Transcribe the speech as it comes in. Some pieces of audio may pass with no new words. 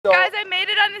So, guys, I made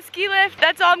it on the ski lift.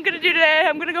 That's all I'm gonna do today.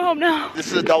 I'm gonna go home now. This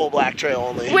is a double black trail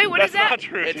only. Wait, what is that? That's not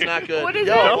true. It's not good. What does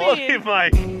that mean?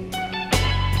 Mike.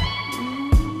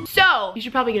 So, you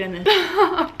should probably get in this.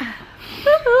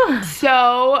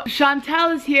 So,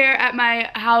 Chantel is here at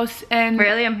my house and...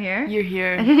 Really, I'm here? You're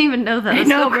here. I didn't even know that. I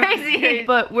know, so crazy.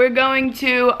 But we're going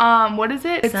to, what is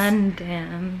it?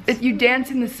 Sundance. You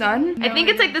dance in the sun? I think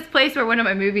it's like this place where one of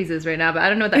my movies is right now, but I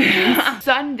don't know what that means.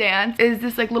 Sundance is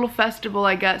this like little festival,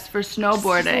 I guess, for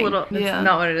snowboarding. That's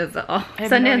not what it is at all. have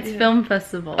Sundance no Film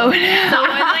Festival. Oh, yeah.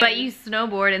 So but you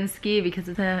snowboard and ski because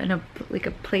it's in a like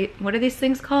a plate. What are these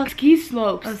things called? Ski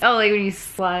slopes. Oh, like when you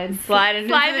slide into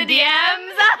the DMs.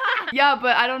 Yeah,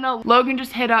 but I don't know. Logan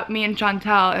just hit up me and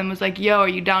Chantel and was like, yo, are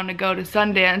you down to go to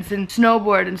Sundance and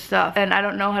snowboard and stuff? And I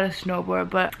don't know how to snowboard,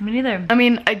 but... Me neither. I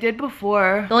mean, I did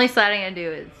before. The only sliding I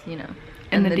do is, you know,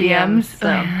 in the DMs.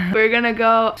 So we're gonna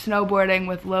go snowboarding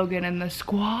with Logan and the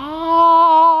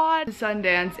squad.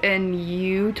 Sundance in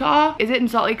Utah. Is it in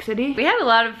Salt Lake City? we had a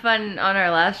lot of fun on our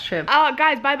last trip.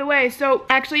 Guys, by the way, so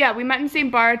actually, yeah, we met in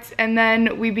St. Bart's and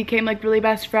then we became like really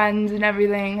best friends and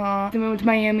everything. Then we went to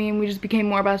Miami and we just became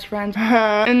more best friends.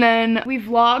 And then we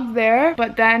vlogged there,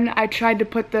 but then I tried to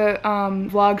put the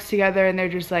vlogs together and they're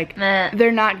just like,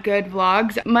 they're not good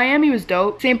vlogs. Miami was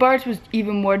dope. St. Bart's was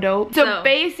even more dope. So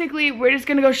basically, we're just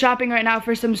gonna go shopping right now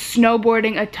for some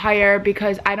snowboarding attire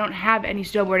because I don't have any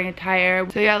snowboarding attire.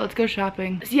 So yeah, let's go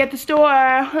shopping. See you at the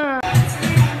store.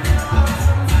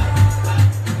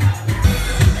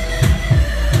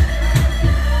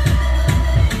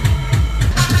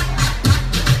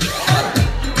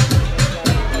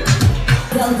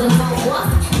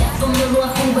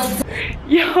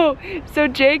 Yo, so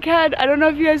Jake had, I don't know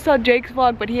if you guys saw Jake's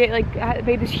vlog, but he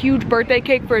made this huge birthday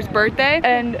cake for his birthday,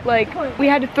 and like we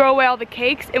had to throw away all the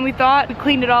cakes and we thought we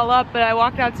cleaned it all up, but I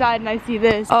walked outside and I see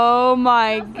this. Oh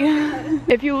my god.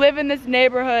 If you live in this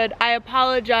neighborhood, I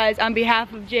apologize on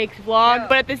behalf of Jake's vlog,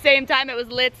 but at the same time it was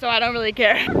lit, so I don't really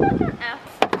care.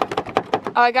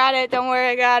 Oh, I got it. Don't worry,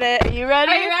 I got it. Are you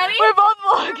ready? Are you ready? We're both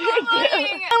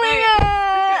vlogging.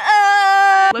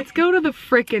 Let's go to the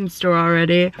frickin' store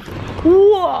already.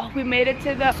 Whoa, we made it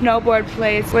to the snowboard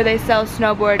place where they sell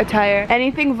snowboard attire.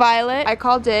 Anything violet, I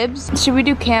call dibs. Should we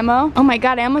do camo? Oh my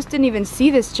god, I almost didn't even see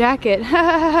this jacket.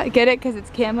 Get it? Because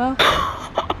it's camo.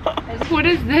 What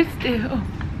does this do?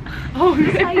 Oh,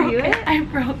 I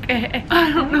broke it.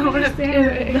 I don't know what I'm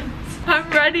doing. I'm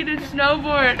ready to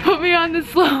snowboard. Put me on the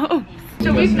slopes.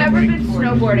 So we've never been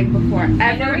snowboarding before,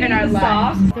 ever in our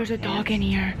lives. There's a dog in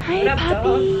here. Hi,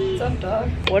 puppy. What's up, dog?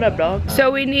 What up, dog?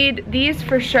 So we need these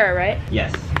for sure, right?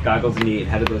 Yes, goggles need.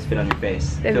 How do those fit on your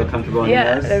face? Feel comfortable on your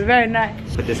Yeah, nose? they're very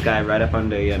nice. Put this guy right up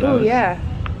under your Oh nose. yeah.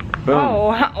 Boom.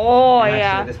 Oh And yeah.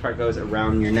 actually, this part goes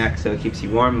around your neck so it keeps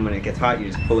you warm, and when it gets hot, you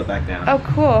just pull it back down. Oh,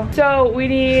 cool. So we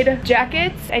need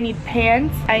jackets, I need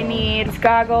pants, I need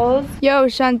goggles. Yo,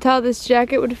 Chantel, this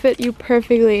jacket would fit you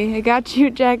perfectly. I got you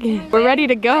a jacket. We're ready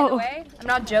to go. By the way, I'm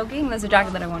not joking. There's a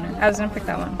jacket that I wanted. I was gonna pick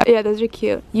that one. Yeah, those are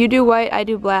cute. You do white, I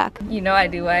do black. You know I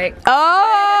do white.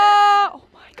 Oh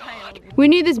my god. We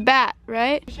need this bat,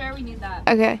 right? Sure, we need that.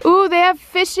 Okay. Ooh, they have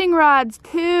fishing rods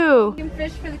too. You can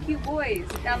fish for the cute boys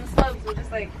down the slopes. We're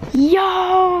just like,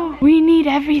 Yo, we need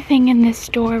everything in this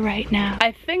store right now.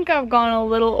 I think I've gone a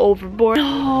little overboard.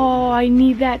 Oh, I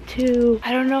need that too.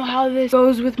 I don't know how this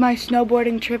goes with my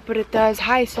snowboarding trip, but it does.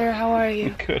 Hi, sir. How are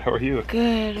you? Good, how are you?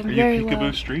 Good. I'm Are very you Peekaboo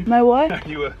well. Street? My what? Are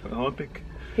you an Olympic?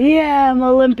 Yeah, I'm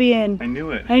Olympian. I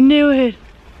knew it. I knew it.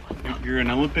 You're an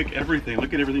Olympic everything.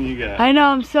 Look at everything you got. I know.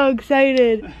 I'm so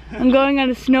excited. I'm going on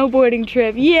a snowboarding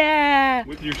trip. Yeah.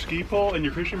 With your ski pole and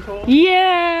your fishing pole?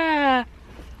 Yeah.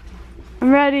 I'm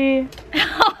ready.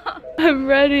 I'm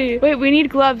ready. Wait, we need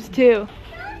gloves too.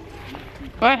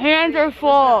 My hands are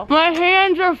full. My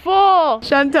hands are full.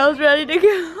 Chantel's ready to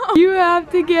go. You have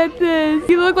to get this.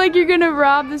 You look like you're gonna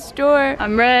rob the store.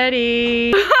 I'm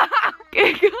ready.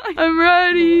 I'm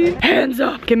ready. Hands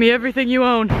up. Give me everything you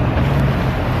own.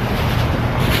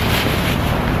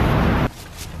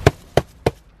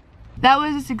 That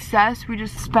was a success. We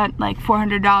just spent like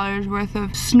 $400 worth of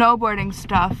snowboarding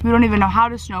stuff. We don't even know how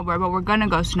to snowboard, but we're gonna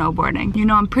go snowboarding. You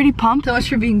know, I'm pretty pumped. so much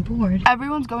for being bored.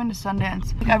 Everyone's going to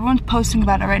Sundance. Like, everyone's posting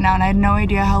about it right now, and I had no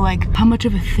idea how much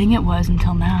of a thing it was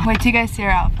until now. Wait till you guys see our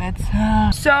outfits.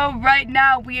 So right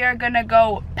now we are gonna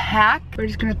go pack. We're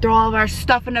just gonna throw all of our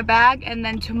stuff in a bag, and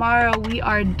then tomorrow we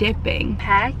are dipping.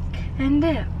 Pack and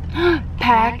dip.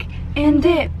 Pack and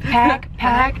dip. Pack,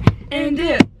 pack and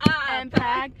dip. And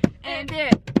pack and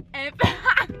dip. And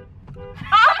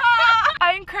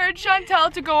I encouraged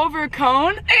Chantel to go over a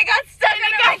cone, and it got stuck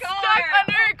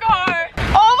under her car.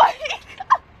 Oh my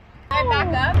god. Can I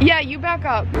back up? Yeah, you back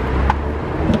up.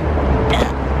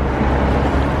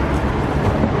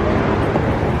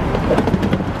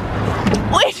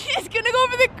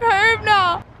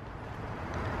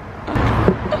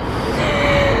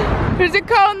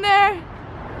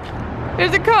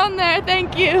 There's a cone there,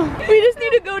 thank you. We just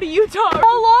need to go to Utah.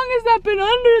 How long has that been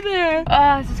under there?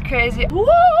 Oh, this is crazy. Whoa!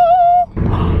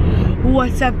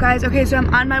 What's up, guys? Okay, so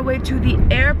I'm on my way to the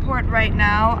airport right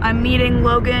now. I'm meeting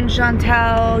Logan,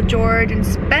 Chantel, George, and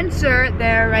Spencer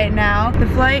there right now. The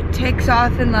flight takes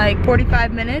off in like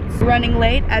 45 minutes. Running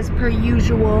late as per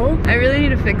usual. I really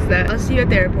need to fix that. I'll see you at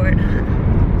the airport.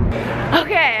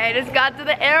 Okay, I just got to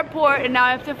the airport and now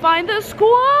I have to find the squad.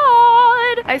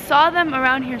 I saw them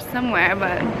around here somewhere,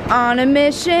 but on a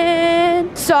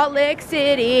mission, Salt Lake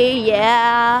City,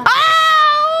 yeah.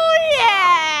 Oh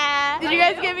yeah! Did you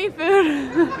guys get me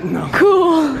food? No.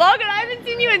 Cool. Logan, I haven't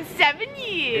seen you in 7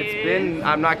 years. It's been,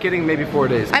 I'm not kidding, maybe 4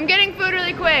 days. I'm getting food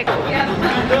really quick.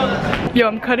 Yo,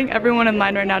 I'm cutting everyone in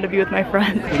line right now to be with my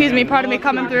friends. Excuse me, pardon me,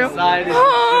 coming through.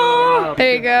 Oh,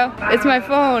 there you go. It's my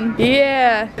phone.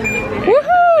 Yeah.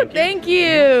 Woohoo! Thank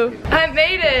you. I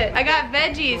made it. I got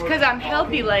veggies because I'm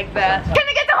healthy like that. Can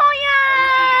I get the Hoya?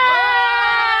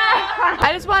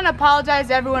 I just want to apologize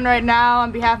to everyone right now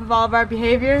on behalf of all of our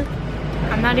behavior.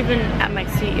 I'm not even at my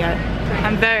seat yet.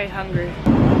 I'm very hungry.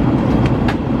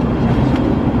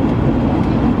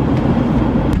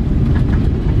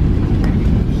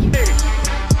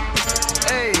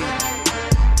 Hey,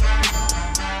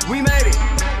 we made it.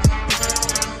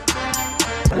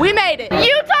 We made it.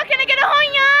 Utah, can I get a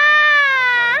Hoya?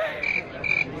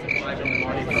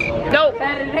 Nope.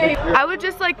 I would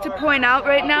just like to point out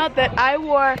right now that I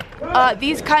wore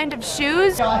these kind of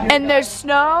shoes and there's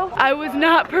snow. I was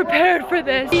not prepared for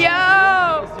this.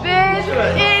 Yo, this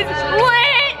is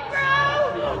lit,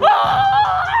 bro. Oh!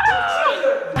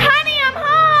 Honey, I'm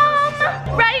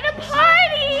home. Ready to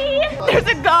party. There's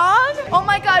a gong. Oh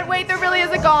my God, wait, there really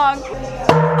is a gong.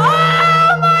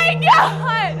 Oh my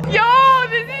God. Yo,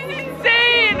 this is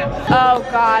insane. Oh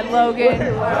God, Logan.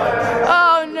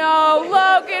 Oh no,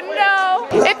 Logan, no.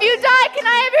 If you die, can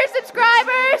I have your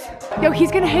subscribers? Yo,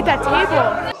 he's gonna hit that table.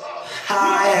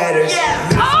 Yeah.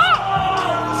 Oh!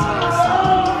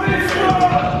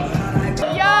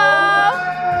 Yo!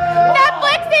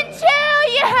 Netflix and chill,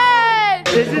 yes!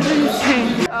 This is insane.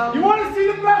 You want to see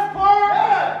the best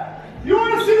part? You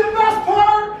want to see the best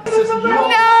part? This is the best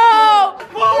No!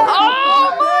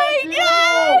 Oh my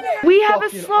God! We have a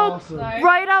slope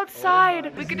right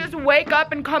outside. We could just wake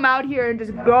up and come out here and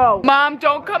just go. Mom,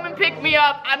 don't come and pick me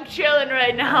up. I'm chilling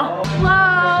right now.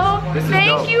 Hello.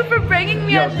 Thank you for bringing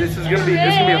me on This is gonna be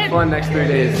a fun next 3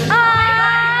 days.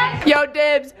 Yo,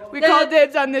 dibs. We call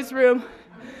dibs on this room.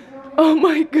 Oh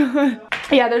my God.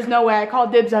 Yeah, there's no way. I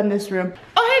called dibs on this room.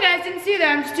 Oh, hey guys, didn't see you there.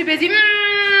 I'm just too busy.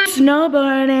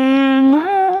 Snowboarding.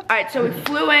 All right, so we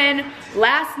flew in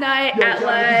last night at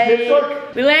like,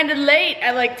 we landed late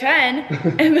at like 10.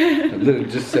 And then. Literally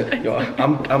just said, yo,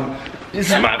 this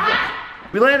is my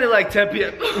We landed like 10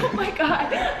 p.m. Oh my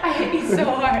God, I hit you so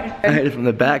hard. I hit it from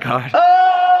the back hard.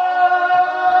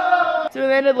 So we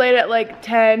landed late at like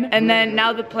 10, and then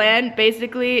now the plan,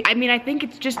 basically, I mean, I think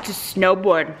it's just to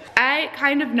snowboard. I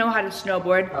kind of know how to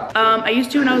snowboard. I used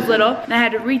to when I was little, and I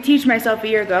had to reteach myself a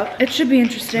year ago. It should be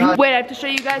interesting. Wait, I have to show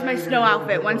you guys my snow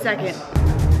outfit. 1 second.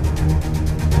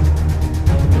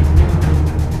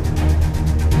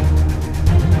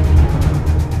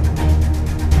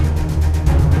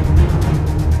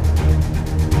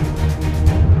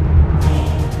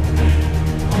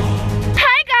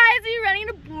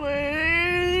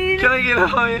 Can I get a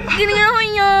Hoya?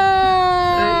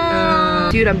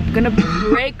 Dude, I'm gonna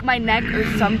break my neck or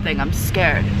something. I'm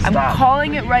scared. I'm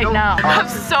calling it right now. I'm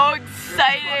so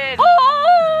excited.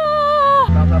 Oh!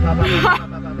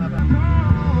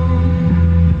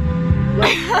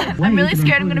 I'm really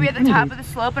scared I'm gonna be at the top of the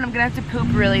slope and I'm gonna have to poop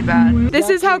really bad. This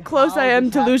is how close I am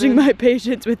to losing my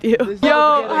patience with you.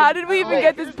 Yo, how did we even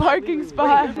get this parking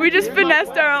spot? We just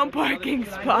finessed our own parking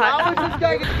spot.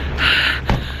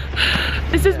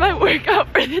 This is my workout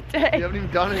for the day. You haven't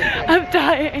even done anything. I'm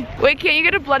dying. Wait, can't you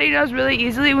get a bloody nose really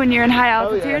easily when you're in high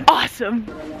altitude? Yeah. Awesome.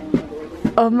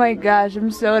 Oh my gosh, I'm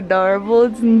so adorable.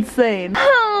 It's insane.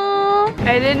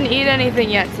 I didn't eat anything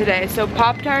yet today, so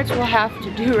Pop-Tarts will have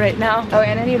to do right now. Oh,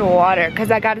 and I need water, because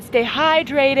I gotta stay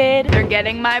hydrated. They're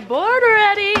getting my board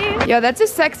ready. Yo, that's a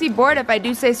sexy board if I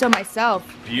do say so myself.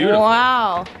 Beautiful.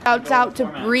 Wow. Shouts out to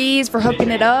Breeze for hooking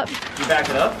it up. You back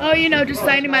it up? Oh, you know, just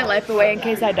signing my life away in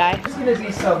case I die. It's gonna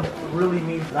be some really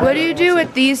mean. What do you do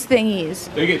with these thingies?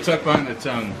 They get tucked behind the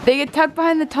tongue. They get tucked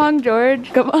behind the tongue,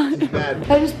 George. Come on.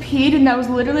 I just peed and that was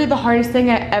literally the hardest thing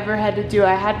I ever had to do.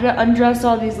 I had to undress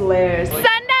all these layers.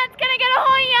 Sundance, can I get a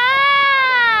Hoya?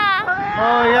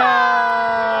 Oh yeah.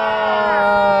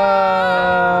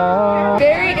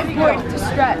 Very important to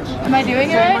stretch. Am I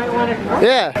doing it right?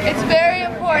 Yeah. It's very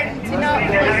important to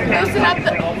loosen up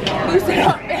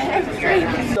the hamstring.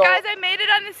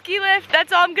 on the ski lift.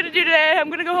 That's all I'm gonna do today. I'm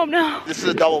gonna go home now. This is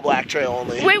a double black trail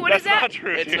only. Wait, what is that? Not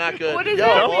true. It's not good. What does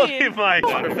that mean? It's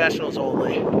professionals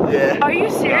only. Yeah. Are you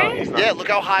serious? Yeah, look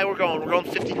how high we're going. We're going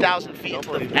 50,000 feet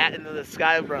into the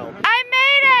sky realm. I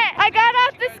made it! I got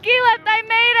off the ski lift. I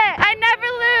made it. I never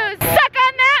lose. Suck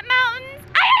on that, mountains.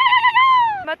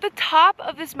 I'm at the top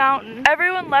of this mountain.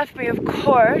 Everyone left me, of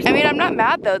course. I mean, I'm not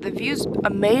mad though. The view's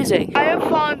amazing. I have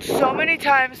fallen so many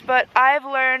times, but I've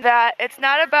learned that it's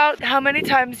not about how many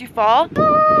times you fall.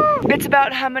 It's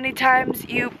about how many times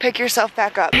you pick yourself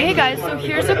back up. Hey guys, so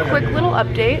here's a quick little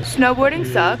update. Snowboarding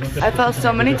sucks. I fell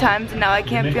so many times and now I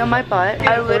can't feel my butt.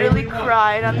 I literally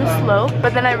cried on the slope,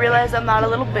 but then I realized I'm not a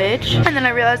little bitch. And then I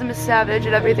realized I'm a savage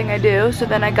at everything I do. So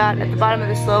then I got at the bottom of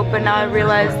the slope, but now I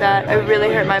realized that I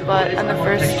really hurt my butt on the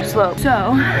first slope.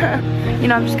 So, you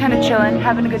know, I'm just kind of chilling,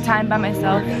 having a good time by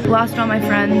myself. Lost all my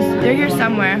friends. They're here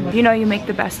somewhere. You know, you make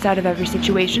the best out of every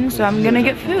situation, so I'm gonna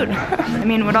get food. I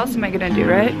mean, what else am I gonna do,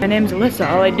 right? My name's Alissa.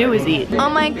 All I do is eat. Oh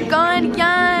my god,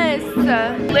 yes!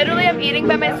 Literally, I'm eating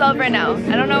by myself right now.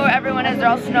 I don't know where everyone is. They're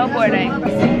all snowboarding.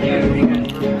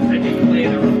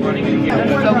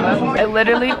 So good. I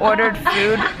literally ordered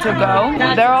food to go.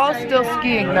 They're all still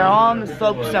skiing. They're all on the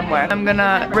slope somewhere. I'm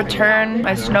gonna return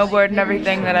my snowboard and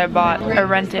everything that I bought or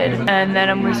rented, and then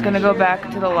I'm just gonna go back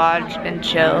to the lodge and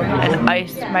chill and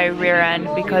ice my rear end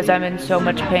because I'm in so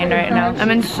much pain right now.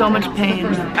 I'm in so much pain.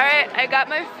 Alright, I got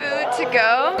my food to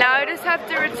go. Now I just have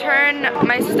to return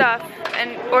my stuff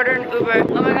and order an Uber.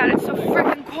 Oh my god, it's so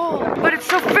freaking cold, but it's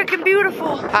so freaking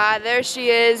beautiful. Ah, there she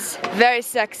is. Very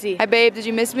sexy. Hi babe, did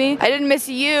you miss me? I didn't miss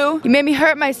you. You made me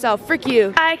hurt myself. Frick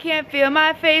you. I can't feel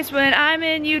my face when I'm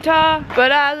in Utah,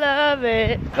 but I love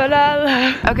it. But I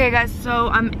love. Okay guys, so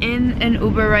I'm in an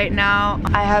Uber right now.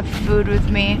 I have food with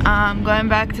me. I'm going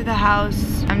back to the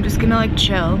house. I'm just gonna like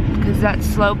chill because that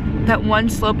slope, that one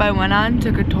slope I went on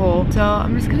took a toll. So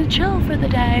I'm just gonna chill for the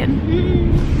day.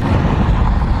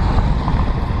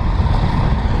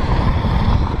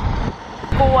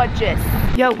 Gorgeous.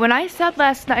 Yo, when I said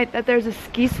last night that there's a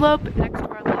ski slope next to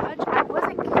our lodge, I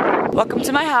wasn't kidding. Welcome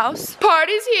to my house.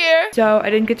 Party's here. So I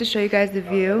didn't get to show you guys the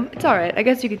view. It's all right. I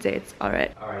guess you could say it's all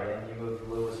right. All right, and you moved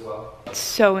Yoooo as well. It's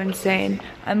so insane.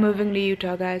 I'm moving to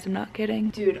Utah, guys. I'm not kidding.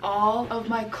 Dude, all of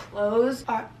my clothes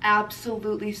are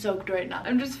absolutely soaked right now.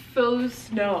 I'm just filled with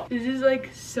snow. This is like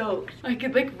soaked. I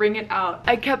could like wring it out.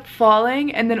 I kept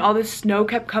falling and then all this snow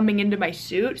kept coming into my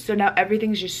suit. So now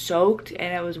everything's just soaked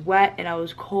and I was wet and I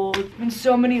was cold. I'm in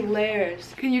so many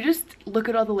layers. Can you just look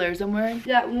at all the layers I'm wearing?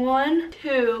 Yeah, 1,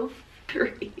 2,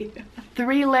 3.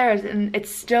 3 layers and it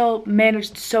still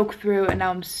managed to soak through and now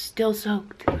I'm still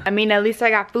soaked. I mean, at least I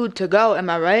got food to go, am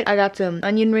I right? I got some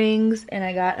onion rings and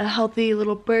I got a healthy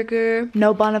little burger.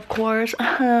 No bun, of course.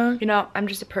 You know, I'm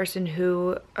just a person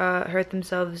who hurt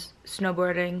themselves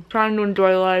snowboarding, trying to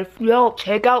enjoy life. Yo,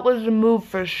 takeout was the move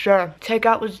for sure.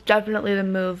 Takeout was definitely the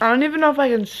move. I don't even know if I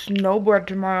can snowboard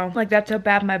tomorrow. Like, that's how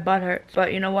bad my butt hurts.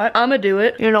 But you know what? I'ma do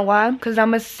it. You know why? Because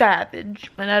I'm a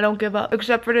savage and I don't give up.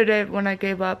 Except for today when I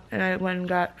gave up and I went and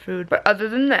got food. But other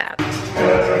than that.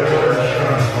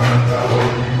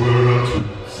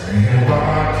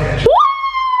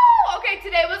 Okay,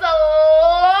 today was a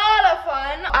lot of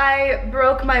fun. I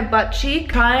broke my butt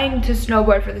cheek trying to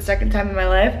snowboard for the second time in my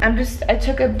life. I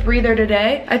took a breather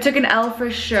today. I took an L for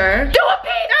sure. Do a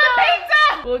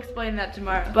pizza! We'll explain that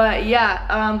tomorrow. But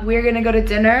yeah, we're gonna go to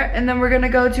dinner and then we're gonna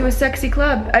go to a sexy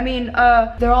club. I mean,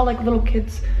 they're all like little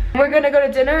kids. We're gonna go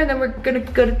to dinner and then we're gonna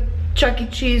go to Chuck E.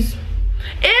 Cheese.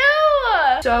 Ew!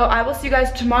 So I will see you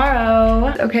guys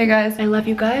tomorrow. Okay guys, I love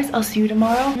you guys. I'll see you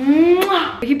tomorrow.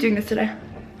 Mwah! I keep doing this today.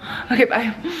 Okay,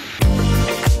 bye.